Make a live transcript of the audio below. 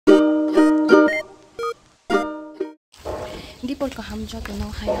Di por ka hamja to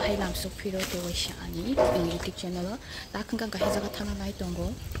no hai lam so phiro te waisha ani YouTube channel ta khang ka heja ka thana nai tongo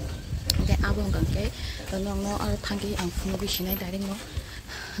de abong gang ke no no ar thangi ang phunu bi sinai direct no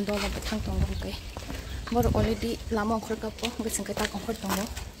do la thang tongo ke bor already lama khor ka po ngi ka ta khor tongo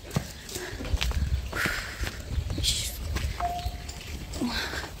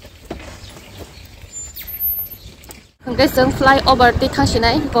ngai seng fly over ti thang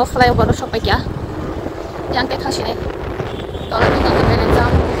sinai go fly over so pa kya yang ke thang sinai Kalau kita nggak jam,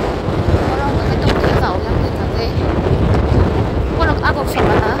 orang nggak tahu dia tahu yang kita ke. Kalau aku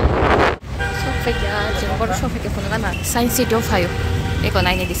sekarang, sofek ya, jangan baru sofek pun kan, science video file. Eko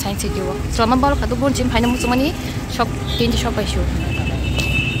naik di science video. Selama baru kado pun jam final musim ni, shop tinggi shop aja.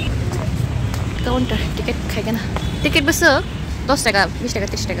 Counter tiket kayak na. Tiket besar, 10 taka, 20 taka,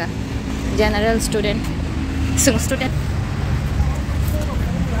 30 taka. General student, semua student.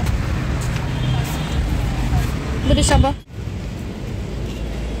 Budi siapa?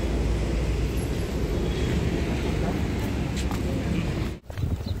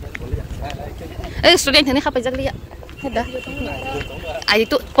 Student ini apa jaga lihat? Ada. Ayo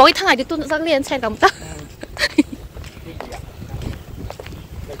tu, pokoknya thang aja tu jaga lihat saya kamu tak.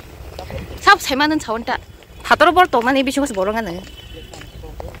 Sab saya mana cawan tak? Hator bor toman ini bisa borongan ni.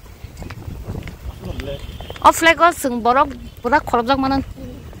 Off leg or sung borok budak korab jak mana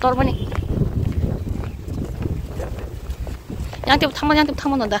torban ni. Yang tiap taman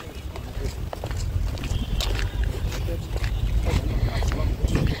ada.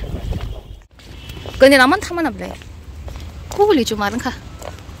 Kau naman thaman ablay. Kuli cuma orang kah?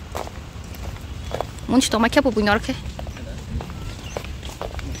 Munci to macam apa punya orang ke?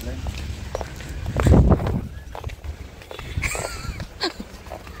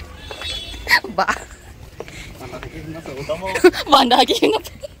 Bah. Mana lagi nak?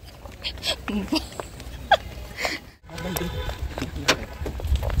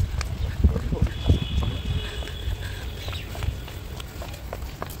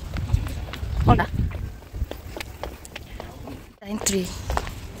 Oh dah. Entry.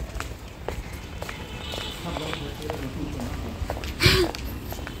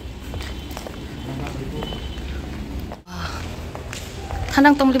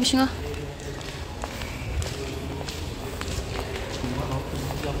 Tanang tom lebih singa.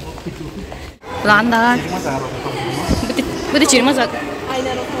 Landar. Betul ciri masak.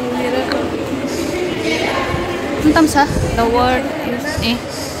 Entam sah. The word is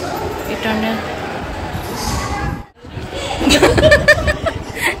eternal.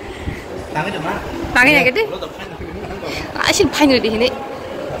 Tangan ya gede. Asyik paling gede ini.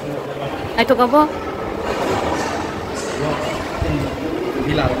 Itu apa?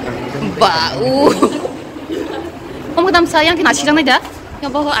 Bau. Kamu kedam sayang kena sidang aja.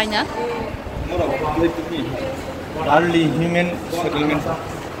 Yang bawa airnya. Early human settlement.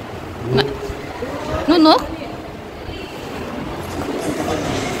 No.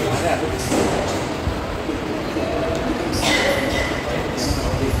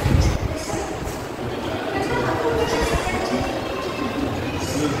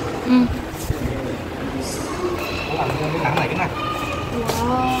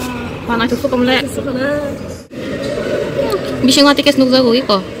 Mana cukup kamu lek? Bisa ngerti kes nukza gue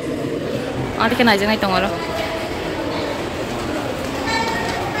kok. Ada kena aja ngai tongoro.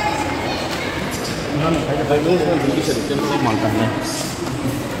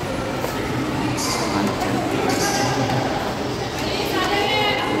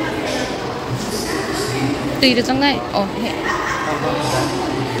 Tuh itu cengai. Oh.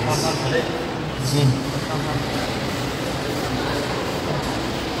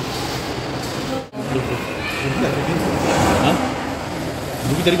 Hah?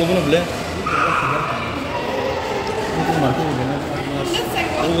 Buku dari kamu nak beli? Buku market ni kan?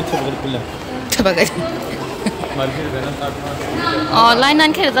 Oh, betul betul. Coba guys. Market ni kan? Oh, line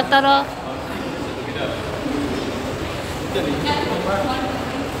nan kira zaktara.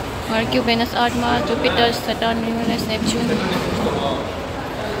 Mercury, Venus, Earth, Mars, Jupiter, Saturn, Uranus, Neptune.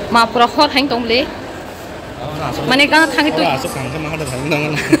 Mapura hor hang tong beli. Mana kan thang itu? Masuk thang sama ada thang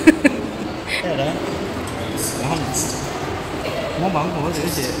dong. Ada. Mau bang mau jadi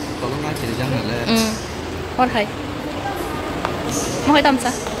kalau nggak jadi jangan le. Hor hai. Mau hitam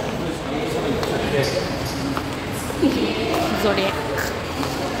sah? Zodiac.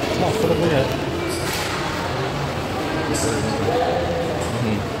 Mau kalau punya.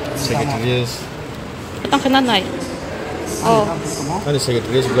 Sagittarius. Ang kanan naik. Oh. Ada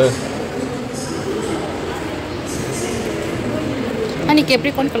Sagittarius belah. Ani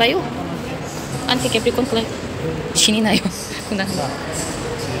Capricorn pelayu. Anti Capricorn pelayu. Sini naik. Kuna.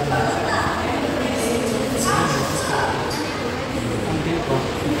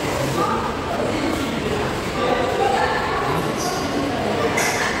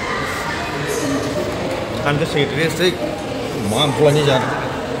 country secretary mom pulangnya jar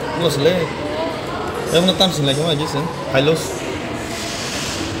nggak selesai yang mana tam sih lagi mah aja sih halos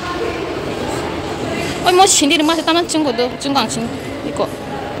oh mau sini di mana taman cunggu tuh cunggang cing ikut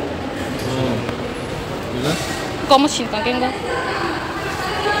gila kau mau sini kan enggak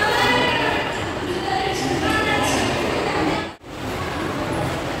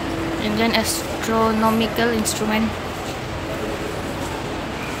Indian astronomical instrument.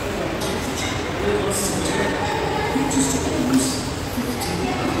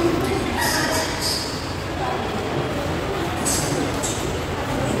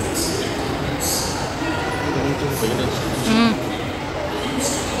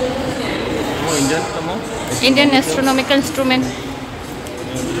 Indian astronomical instrument.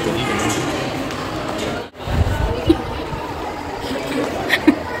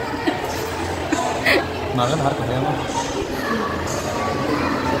 Makan harga yang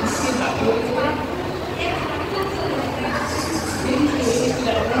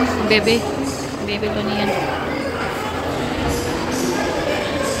Bebe banian.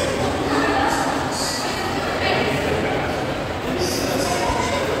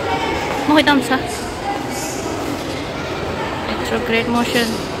 Mau hitam sah. Retrograde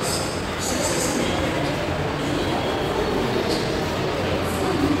motion.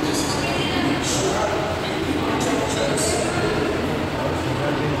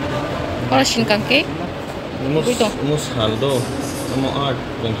 Kalau shinkanke, mus haldo, nama art,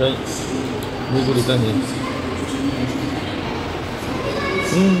 yang saya mugili tadi.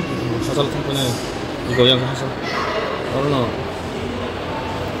 Asal tempatnya, digoyang asal. Oh no,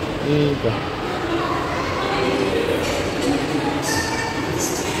 ini kah?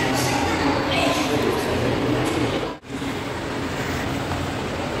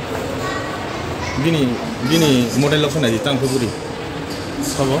 Gini model option aja tang februari.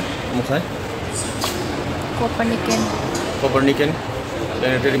 Apa? Mau saya? Copernican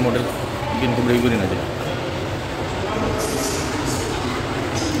planetary model gini februari aja.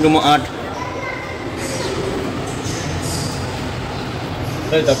 Nomor 8.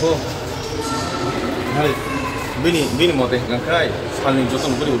 Hey, tako. Hai. Bini mau teh ngkai. Sekali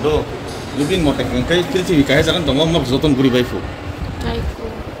joton beri udo. Bini mau teh ngkai. Kiri kaya jalan tongong mau joton beri baifu.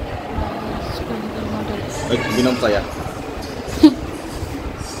 Binam saya.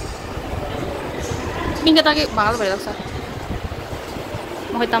 Bingkat lagi bakal balik sa.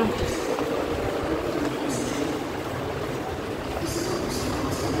 Mau hitam.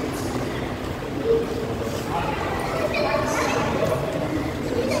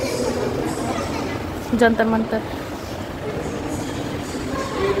 Jantan mantar.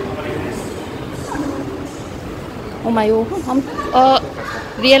 Oh mayo,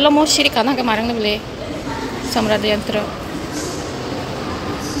 real mau siri kana ke marang beli. Samrada yantra.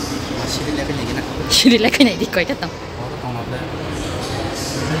 Siri lagi nih di kau itu tang.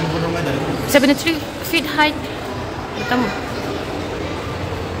 73 feet height. Betul.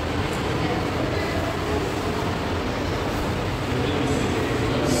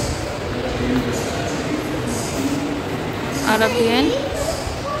 Arabian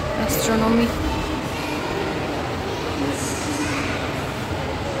astronomy.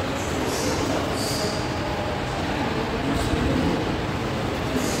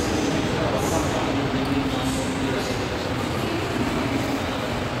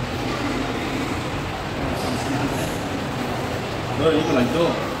 Itu lah itu,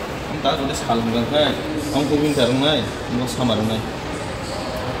 entah sudah sekali bukan kan? Kamu kubing darung nai, mau sama darung nai.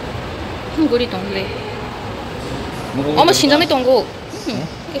 Guri tonggle. Oh, mas sinjang itu tonggo.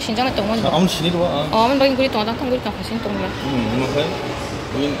 Sinjang itu tonggo. Kamu sini dua. Oh, mas bagi guri tonggo, kan guri tonggo sini tonggo. Makanya,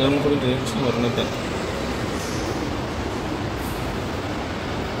 kubing darung kubing dari sama darung nai.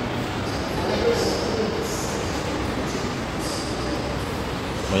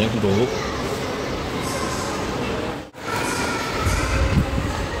 Banyak tuh dulu.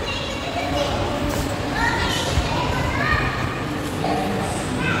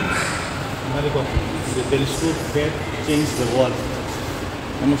 The telescope can change the wall.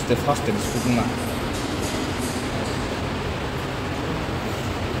 Almost the fast telescope na.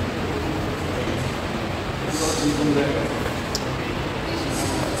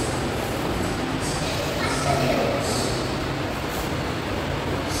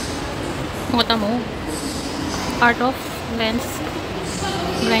 Mata mo. Art of lens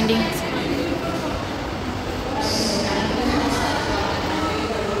blending.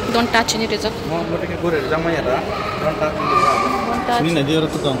 Don't touch any result. Mau mereka goreng sama ya, dah. Don't touch. Sini nanti orang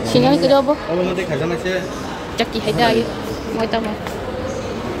tukang. Sini itu apa? Kalau nanti kerja macam. Chati ada lagi. Mau tahu?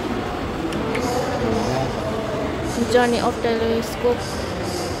 Journey of telescope.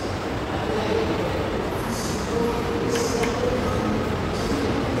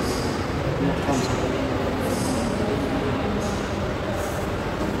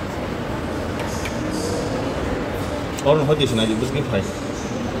 Orang hati sini aja, terus gimana?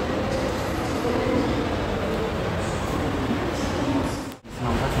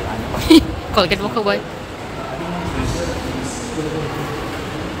 Kalau kita mau ke boy.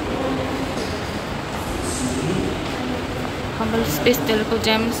 Hubble Space Telescope,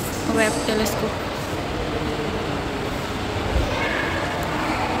 James Webb Telescope.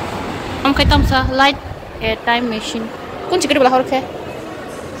 Om kay tam sa light air time machine. Kunci ke di belah orang ke?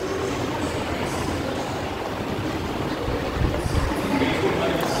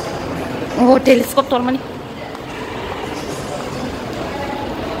 Oh, teleskop tu mana ni?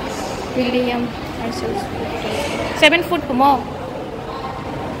 William Herschel. 7 foot more.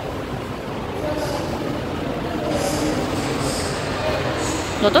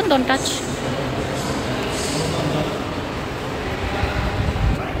 Don't touch.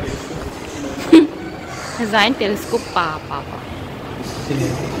 Giant telescope pa.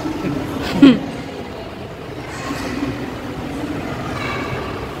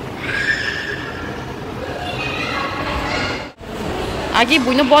 Agi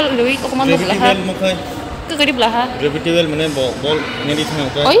buino ball lui to komando belah. Ke kadi belah. Gravity well mana ball ngeri thang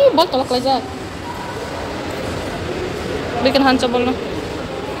ka. Oi ball tolak laja. Bikin hanca ball no.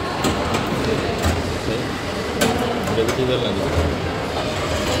 Gravity well lagi.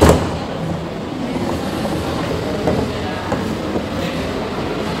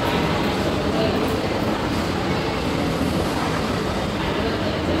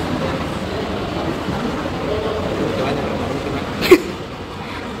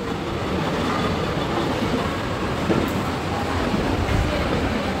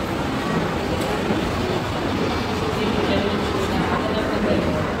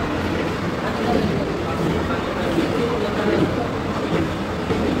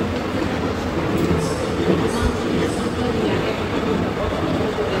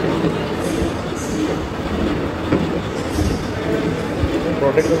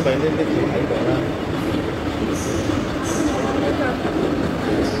 Product ko pahili din ay para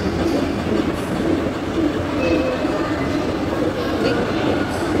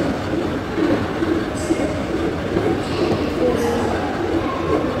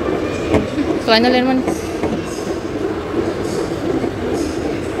Kaya na lemon.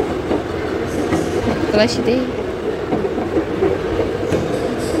 Kaya siya deh.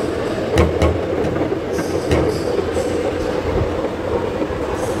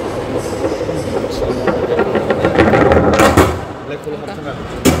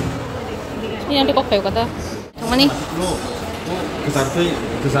 Ini nanti kok kayak kata. Yang mana nih? Kesarti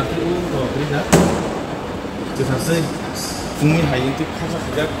oh tidak. Kesarti semua hari itu kasar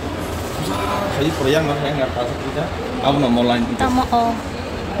kerja. Hari proyek nak yang nggak kasar kerja. Apa nama online itu? Tama oh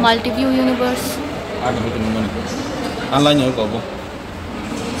multi-view universe. Ada betul mana? Online nya kau apa?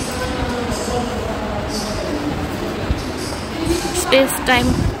 Space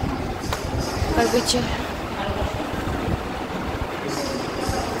time curvature.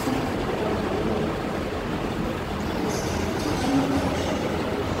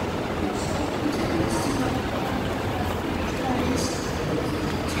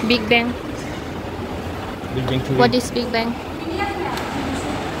 Big Bang. Big Bang Theory. What is Big Bang?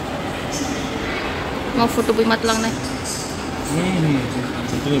 Mau foto bimat lang na.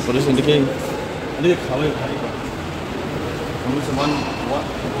 Itu ni polis ini ke? Ini kawai. Kamu semuan what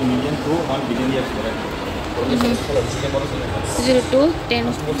million to 1 billion years correct? 0 to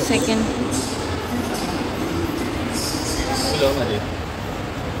 10 second. Belum ada.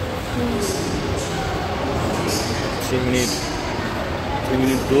 3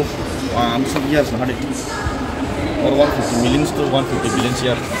 minute to 100 years ada. Or 150 millions to 150 billion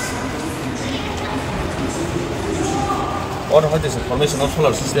years. Or what is formation of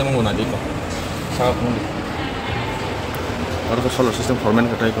solar system muna dito. Sa muna. Or the solar system format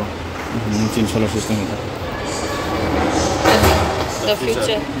katay ko. Mungkin solar system ito. The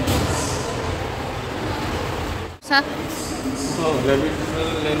future. Sa? So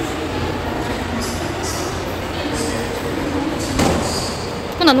gravitational lens.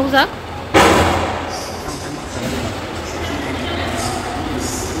 Kung ano sa?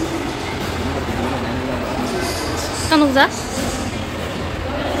 Ano sa?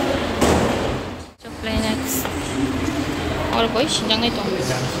 Planets. Or boy, sinjang na ito.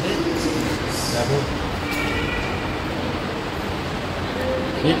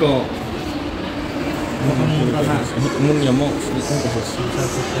 Iko. Umumnya mo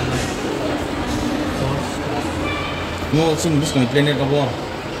sing bis kami planet apa?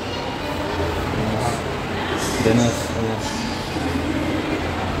 Venus.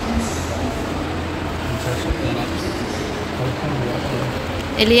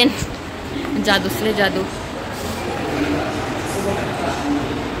 Alien. Jadoo sile jadoo.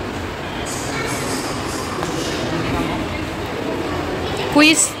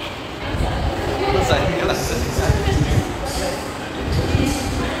 Quiz.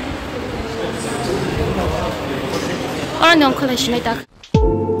 Orang yang kolej ni tak.